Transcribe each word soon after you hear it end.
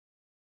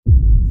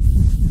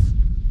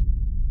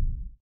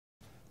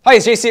Hi,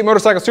 it's JC at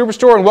Motorcycle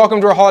Superstore and welcome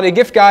to our holiday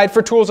gift guide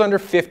for tools under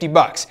 50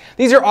 bucks.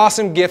 These are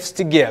awesome gifts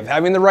to give.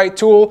 Having the right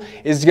tool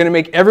is going to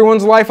make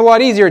everyone's life a lot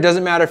easier. It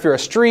doesn't matter if you're a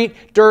street,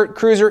 dirt,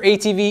 cruiser,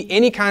 ATV,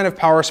 any kind of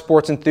power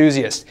sports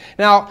enthusiast.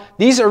 Now,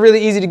 these are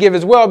really easy to give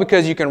as well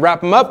because you can wrap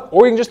them up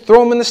or you can just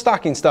throw them in the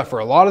stocking stuffer.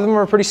 A lot of them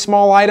are pretty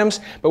small items,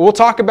 but we'll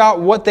talk about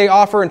what they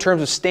offer in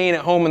terms of staying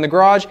at home in the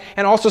garage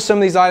and also some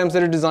of these items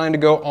that are designed to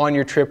go on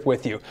your trip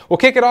with you. We'll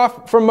kick it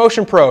off from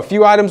Motion Pro. A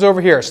few items over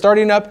here,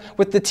 starting up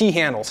with the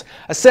T-handles.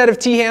 A set of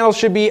T-handles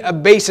should be a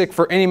basic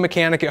for any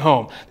mechanic at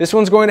home. This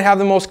one's going to have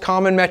the most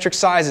common metric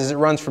sizes. It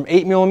runs from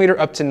 8mm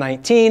up to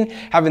 19.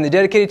 Having the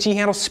dedicated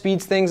T-handle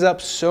speeds things up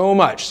so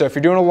much. So if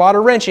you're doing a lot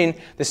of wrenching,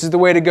 this is the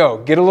way to go.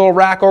 Get a little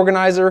rack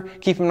organizer,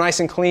 keep them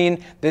nice and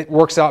clean. That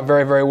works out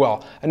very, very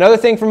well. Another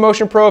thing from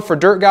Motion Pro for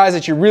dirt guys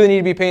that you really need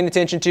to be paying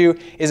attention to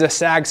is a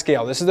sag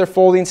scale. This is their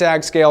folding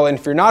sag scale, and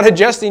if you're not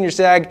adjusting your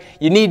sag,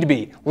 you need to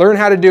be. Learn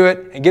how to do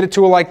it and get a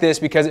tool like this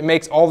because it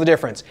makes all the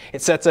difference.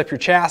 It sets up your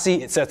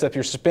chassis, it sets up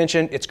your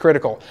suspension, it's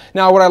critical.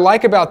 Now what I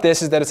like about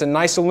this is that it's a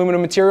nice aluminum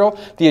material.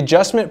 The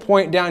adjustment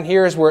point down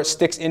here is where it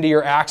sticks into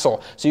your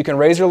axle. So you can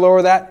raise or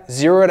lower that,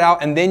 zero it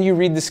out, and then you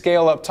read the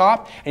scale up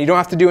top and you don't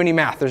have to do any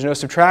math. There's no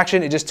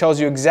subtraction. It just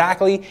tells you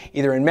exactly,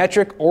 either in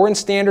metric or in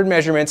standard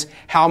measurements,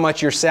 how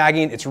much you're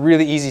sagging. It's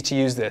really easy to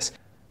use this.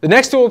 The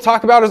next tool we'll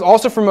talk about is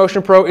also from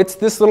Motion Pro. It's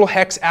this little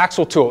hex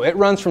axle tool. It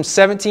runs from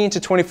 17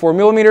 to 24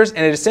 millimeters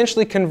and it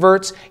essentially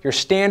converts your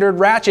standard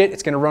ratchet,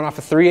 it's going to run off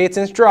a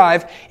 3/8"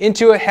 drive,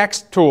 into a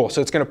hex tool.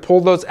 So it's going to pull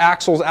those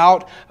axles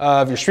out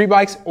of your street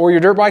bikes or your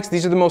dirt bikes.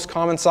 These are the most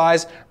common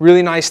size.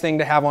 Really nice thing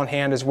to have on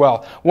hand as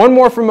well. One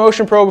more from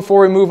Motion Pro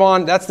before we move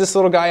on. That's this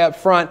little guy up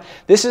front.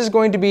 This is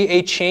going to be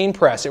a chain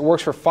press. It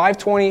works for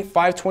 520,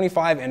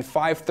 525, and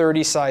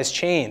 530 size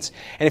chains.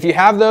 And if you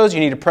have those, you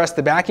need to press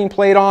the backing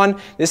plate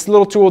on. This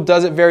little tool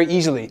does it very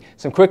easily.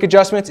 Some quick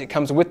adjustments. It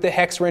comes with the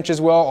hex wrench as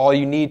well, all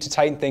you need to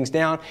tighten things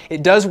down.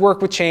 It does work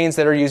with chains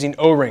that are using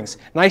O-rings.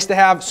 Nice to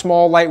have,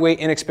 small, lightweight,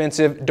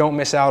 inexpensive. Don't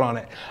miss out on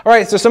it. All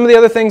right, so some of the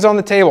other things on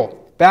the table.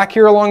 Back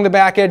here along the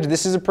back edge,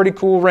 this is a pretty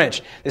cool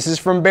wrench. This is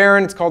from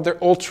Barron. It's called their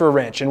Ultra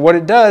wrench. And what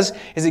it does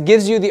is it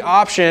gives you the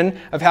option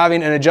of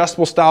having an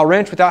adjustable style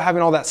wrench without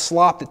having all that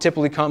slop that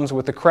typically comes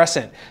with the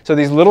Crescent. So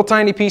these little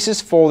tiny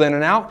pieces fold in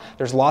and out.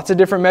 There's lots of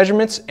different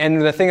measurements.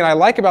 And the thing that I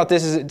like about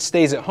this is it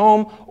stays at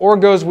home or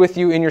goes with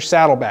you in your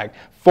saddlebag.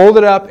 Fold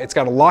it up, it's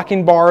got a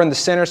locking bar in the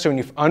center, so when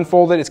you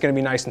unfold it, it's going to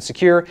be nice and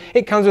secure.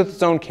 It comes with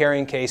its own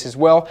carrying case as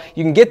well.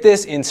 You can get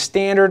this in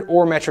standard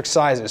or metric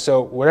sizes,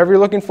 so whatever you're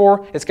looking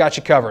for, it's got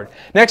you covered.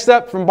 Next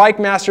up from Bike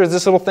Master is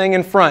this little thing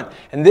in front,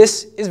 and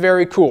this is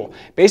very cool.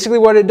 Basically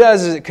what it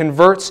does is it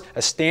converts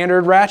a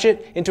standard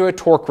ratchet into a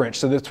torque wrench,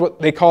 so that's what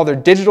they call their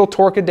digital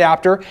torque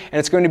adapter, and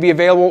it's going to be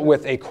available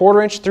with a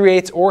 1/4",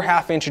 3/8", or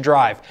 1/2"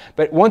 drive.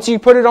 But once you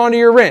put it onto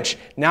your wrench,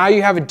 now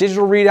you have a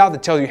digital readout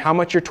that tells you how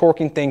much you're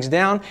torquing things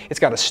down. It's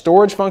got a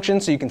storage function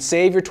so you can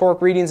save your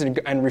torque readings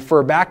and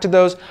refer back to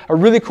those. A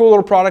really cool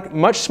little product,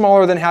 much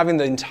smaller than having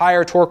the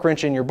entire torque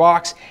wrench in your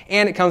box,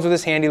 and it comes with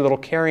this handy little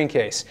carrying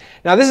case.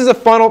 Now this is a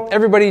funnel.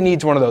 Everybody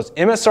needs one of those.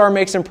 MSR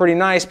makes them pretty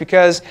nice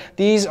because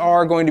these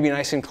are going to be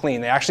nice and clean.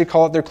 They actually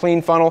call it their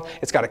clean funnel.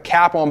 It's got a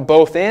cap on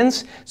both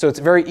ends, so it's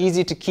very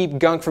easy to keep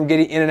gunk from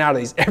getting in and out of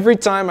these. Every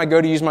time I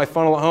go to use my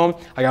funnel at home,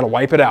 I got to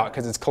wipe it out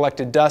because it's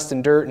collected dust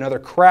and dirt and other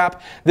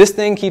crap. This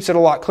thing keeps it a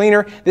lot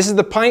cleaner. This is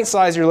the pint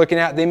size you're looking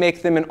at. They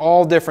make them in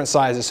all different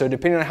sizes, so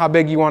depending on how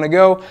big you want to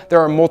go, there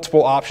are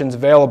multiple options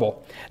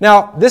available.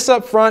 Now this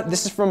up front,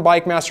 this is from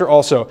Bike Master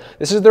also.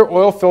 This is their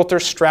oil filter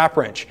strap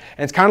wrench,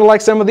 and it's kind of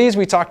like some of these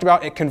we talked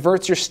about. It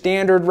converts your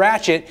standard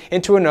ratchet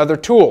into another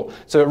tool,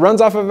 so it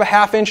runs off of a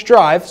 1/2"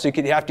 drive, so you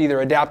could have to either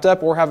adapt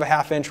up or have a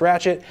 1/2"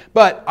 ratchet,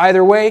 but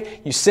either way,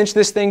 you cinch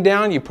this thing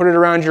down, you put it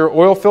around your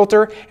oil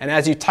filter, and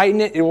as you tighten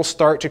it, it will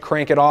start to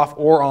crank it off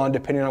or on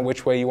depending on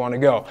which way you want to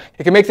go.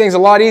 It can make things a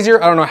lot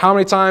easier. I don't know how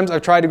many times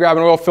I've tried to grab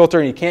an oil filter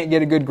and you can't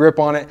get a good grip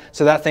on it,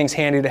 so that thing's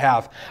handy to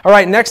have. All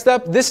right, next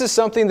up, this is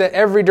something that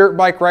every dirt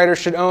bike rider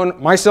should own,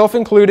 myself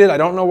included. I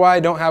don't know why I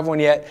don't have one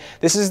yet.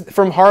 This is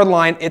from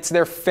Hardline. It's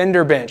their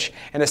fender bench,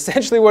 and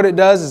essentially what it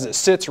does is it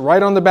sits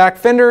right on the back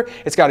fender.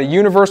 It's got a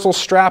universal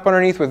strap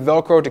underneath with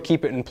Velcro to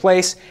keep it in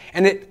place,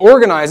 and it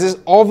organizes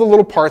all the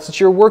little parts that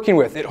you're working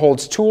with. It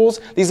holds tools.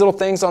 These little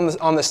things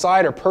on the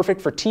side are perfect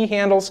for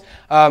T-handles.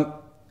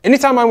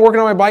 Anytime I'm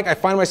working on my bike, I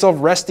find myself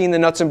resting the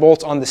nuts and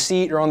bolts on the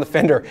seat or on the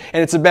fender,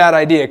 and it's a bad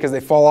idea because they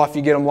fall off,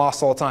 you get them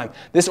lost all the time.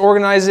 This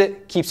organizes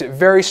it, keeps it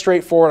very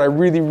straightforward. I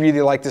really, really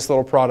like this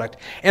little product.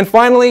 And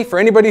finally, for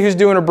anybody who's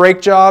doing a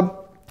brake job,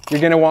 you're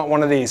going to want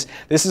one of these.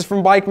 This is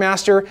from Bike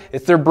Master.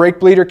 It's their brake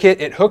bleeder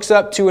kit. It hooks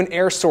up to an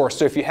air source.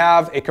 So if you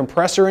have a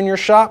compressor in your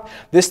shop,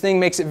 this thing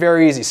makes it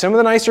very easy. Some of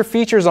the nicer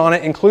features on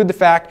it include the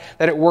fact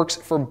that it works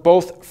for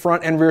both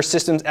front and rear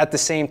systems at the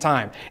same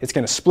time. It's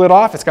going to split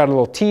off. It's got a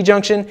little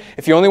T-junction.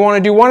 If you only want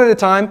to do one at a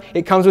time,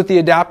 it comes with the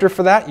adapter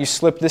for that. You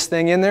slip this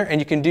thing in there and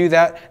you can do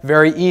that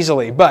very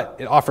easily. But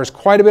it offers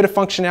quite a bit of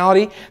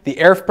functionality. The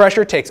air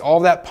pressure takes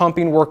all that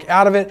pumping work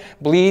out of it,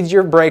 bleeds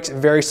your brakes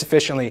very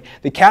sufficiently.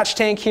 The catch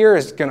tank here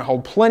is going to to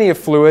hold plenty of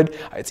fluid.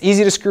 It's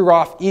easy to screw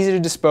off, easy to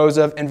dispose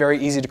of, and very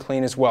easy to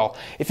clean as well.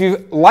 If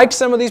you liked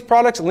some of these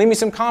products, leave me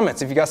some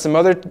comments. If you got some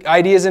other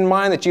ideas in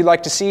mind that you'd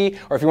like to see,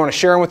 or if you want to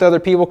share them with other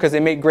people because they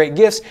make great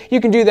gifts, you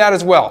can do that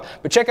as well.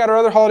 But check out our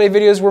other holiday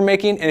videos we're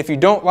making, and if you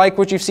don't like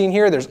what you've seen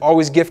here, there's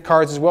always gift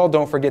cards as well.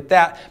 Don't forget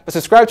that. But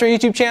subscribe to our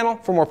YouTube channel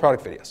for more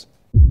product videos.